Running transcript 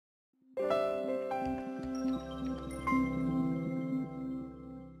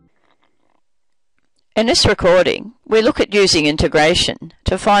In this recording, we look at using integration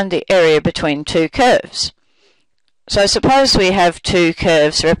to find the area between two curves. So suppose we have two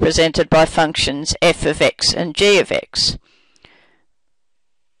curves represented by functions f of x and g of x.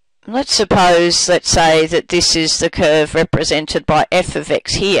 Let's say that this is the curve represented by f of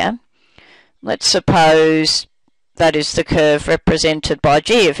x here. Let's suppose that is the curve represented by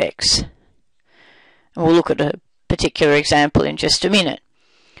g of x. And we'll look at a particular example in just a minute.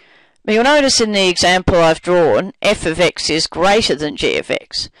 But you'll notice in the example I've drawn, f of x is greater than g of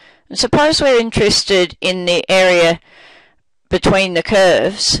x. And suppose we're interested in the area between the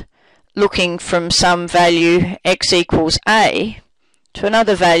curves, looking from some value x equals a to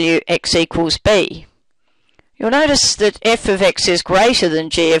another value x equals b. You'll notice that f of x is greater than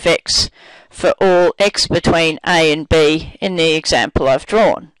g of x for all x between a and b in the example I've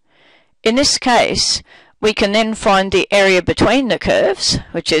drawn. In this case, we can then find the area between the curves,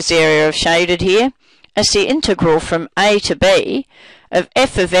 which is the area I've shaded here, as the integral from a to b of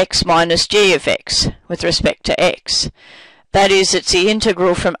f of x minus g of x with respect to x. That is, it's the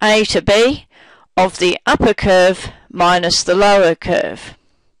integral from a to b of the upper curve minus the lower curve.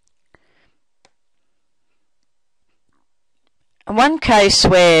 And one case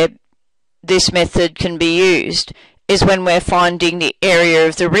where this method can be used is when we're finding the area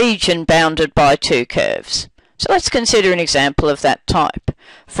of the region bounded by two curves. So let's consider an example of that type.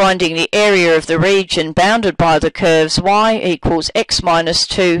 Finding the area of the region bounded by the curves y equals x minus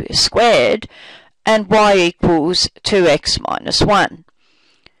 2 squared and y equals 2x minus 1.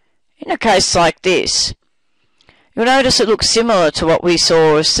 In a case like this, you'll notice it looks similar to what we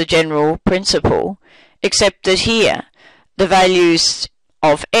saw as the general principle, except that here the values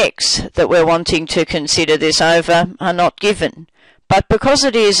of x that we're wanting to consider this over are not given. But because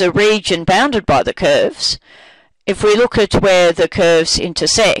it is a region bounded by the curves, if we look at where the curves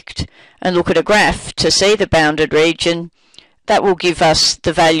intersect and look at a graph to see the bounded region, that will give us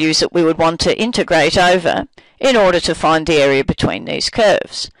the values that we would want to integrate over in order to find the area between these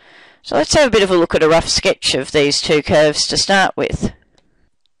curves. So let's have a bit of a look at a rough sketch of these two curves to start with.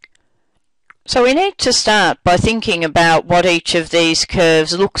 So we need to start by thinking about what each of these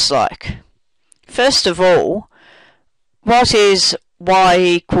curves looks like. First of all, what is y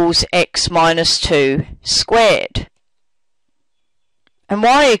equals x minus 2 squared? And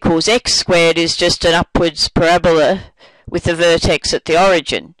y equals x squared is just an upwards parabola with the vertex at the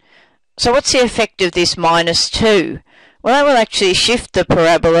origin. So what's the effect of this minus 2? Well, that will actually shift the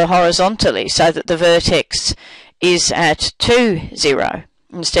parabola horizontally so that the vertex is at 2, 0.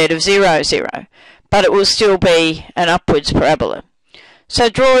 Instead of 0, 0, but it will still be an upwards parabola. So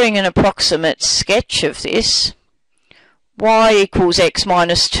drawing an approximate sketch of this, y equals x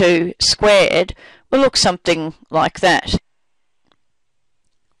minus 2 squared will look something like that.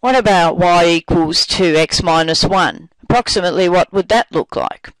 What about y equals 2x minus 1? Approximately what would that look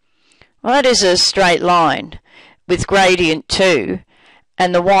like? Well, that is a straight line with gradient 2,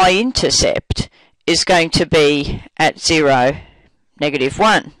 and the y-intercept is going to be at 0, negative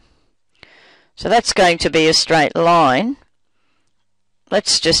 1. So that's going to be a straight line.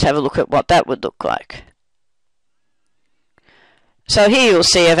 Let's just have a look at what that would look like. So here you'll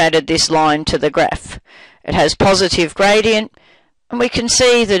see I've added this line to the graph. It has positive gradient, and we can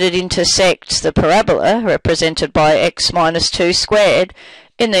see that it intersects the parabola represented by x minus 2 squared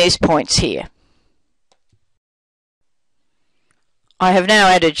in these points here. I have now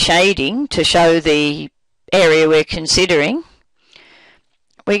added shading to show the area we're considering.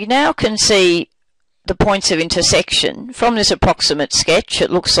 We now can see the points of intersection from this approximate sketch. It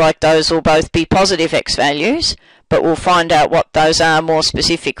looks like those will both be positive x values, but we'll find out what those are more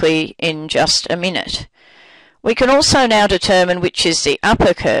specifically in just a minute. We can also now determine which is the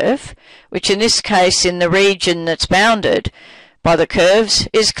upper curve, which in this case in the region that's bounded by the curves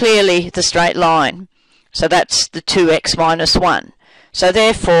is clearly the straight line. So that's the 2x minus 1. So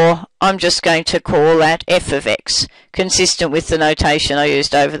therefore, I'm just going to call that f of x, consistent with the notation I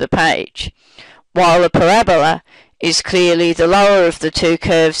used over the page. While the parabola is clearly the lower of the two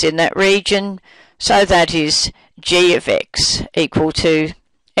curves in that region, so that is g of x equal to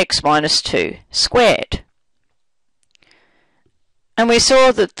x minus 2 squared. And we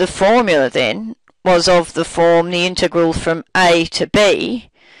saw that the formula then was of the form the integral from a to b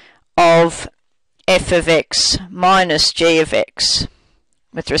of f of x minus g of x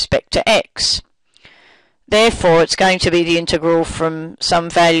with respect to x. Therefore, it's going to be the integral from some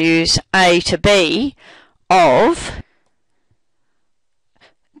values a to b of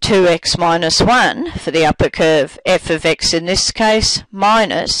 2x minus 1 for the upper curve f of x in this case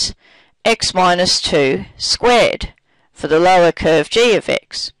minus x minus 2 squared for the lower curve g of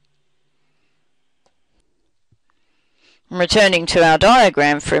x. Returning to our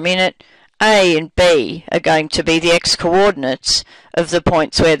diagram for a minute, A and B are going to be the x-coordinates of the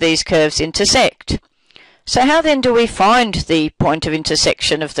points where these curves intersect. So how then do we find the point of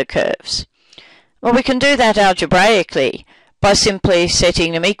intersection of the curves? Well, we can do that algebraically by simply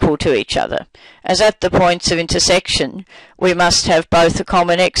setting them equal to each other, as at the points of intersection we must have both a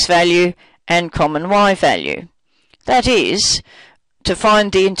common x value and common y value. That is, to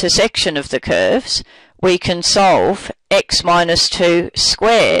find the intersection of the curves, we can solve x minus 2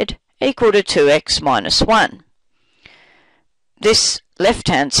 squared equal to 2x minus 1. This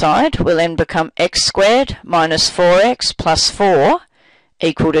left-hand side will then become x squared minus 4x plus 4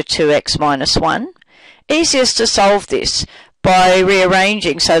 equal to 2x minus 1. Easiest to solve this by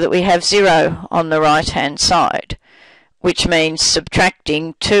rearranging so that we have 0 on the right-hand side, which means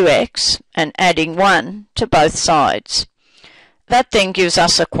subtracting 2x and adding 1 to both sides. That then gives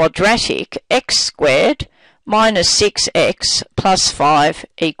us a quadratic x squared minus 6x plus 5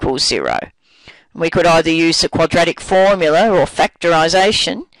 equals 0. We could either use the quadratic formula or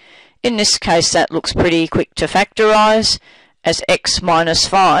factorisation. In this case that looks pretty quick to factorise, as x minus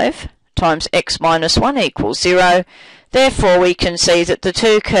 5 times x minus 1 equals 0. Therefore we can see that the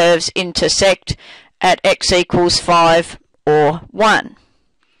two curves intersect at x equals 5 or 1.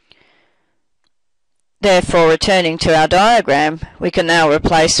 Therefore, returning to our diagram, we can now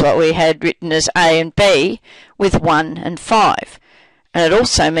replace what we had written as A and B with 1 and 5. And it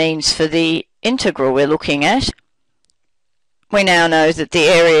also means for the integral we're looking at, we now know that the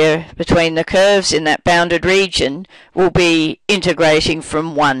area between the curves in that bounded region will be integrating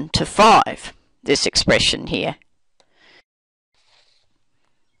from 1 to 5, this expression here.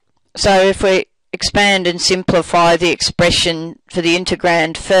 So if we expand and simplify the expression for the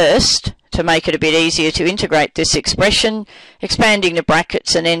integrand first, to make it a bit easier to integrate this expression, expanding the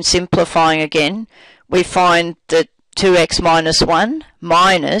brackets and then simplifying again, we find that 2x minus 1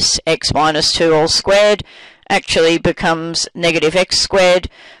 minus x minus 2 all squared actually becomes negative x squared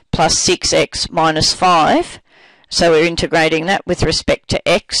plus 6x minus 5. So we're integrating that with respect to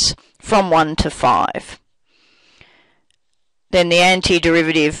x from 1 to 5. Then the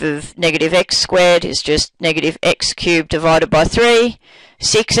antiderivative of negative x squared is just negative x cubed divided by 3,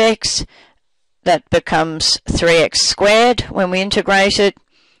 6x. That becomes 3x squared when we integrate it,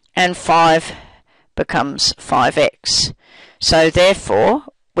 and 5 becomes 5x. So therefore,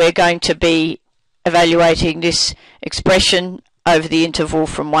 we're going to be evaluating this expression over the interval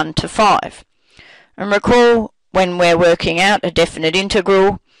from 1 to 5. And recall, when we're working out a definite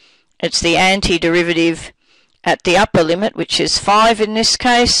integral, it's the antiderivative at the upper limit, which is 5 in this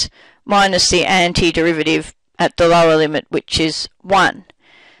case, minus the antiderivative at the lower limit, which is 1.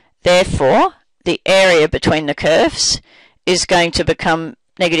 Therefore, the area between the curves is going to become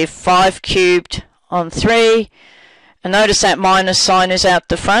negative 5 cubed on 3. And notice that minus sign is out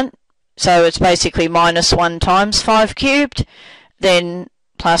the front, so it's basically minus 1 times 5 cubed, then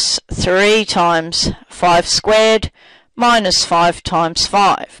plus 3 times 5 squared, minus 5 times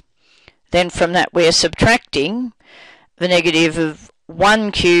 5. Then from that we are subtracting the negative of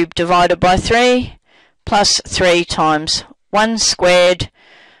 1 cubed divided by 3, plus 3 times 1 squared,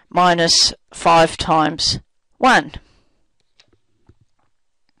 minus 5 times 1.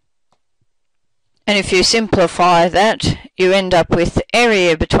 And if you simplify that, you end up with the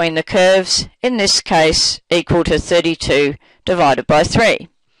area between the curves, in this case equal to 32 divided by 3.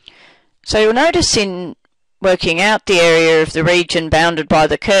 So you'll notice in working out the area of the region bounded by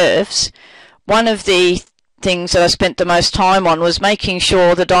the curves, one of the things that I spent the most time on was making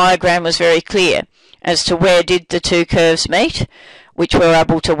sure the diagram was very clear as to where did the two curves meet, which we're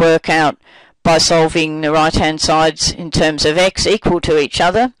able to work out by solving the right-hand sides in terms of x equal to each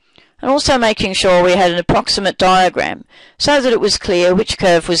other, and also making sure we had an approximate diagram so that it was clear which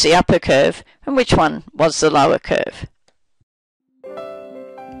curve was the upper curve and which one was the lower curve.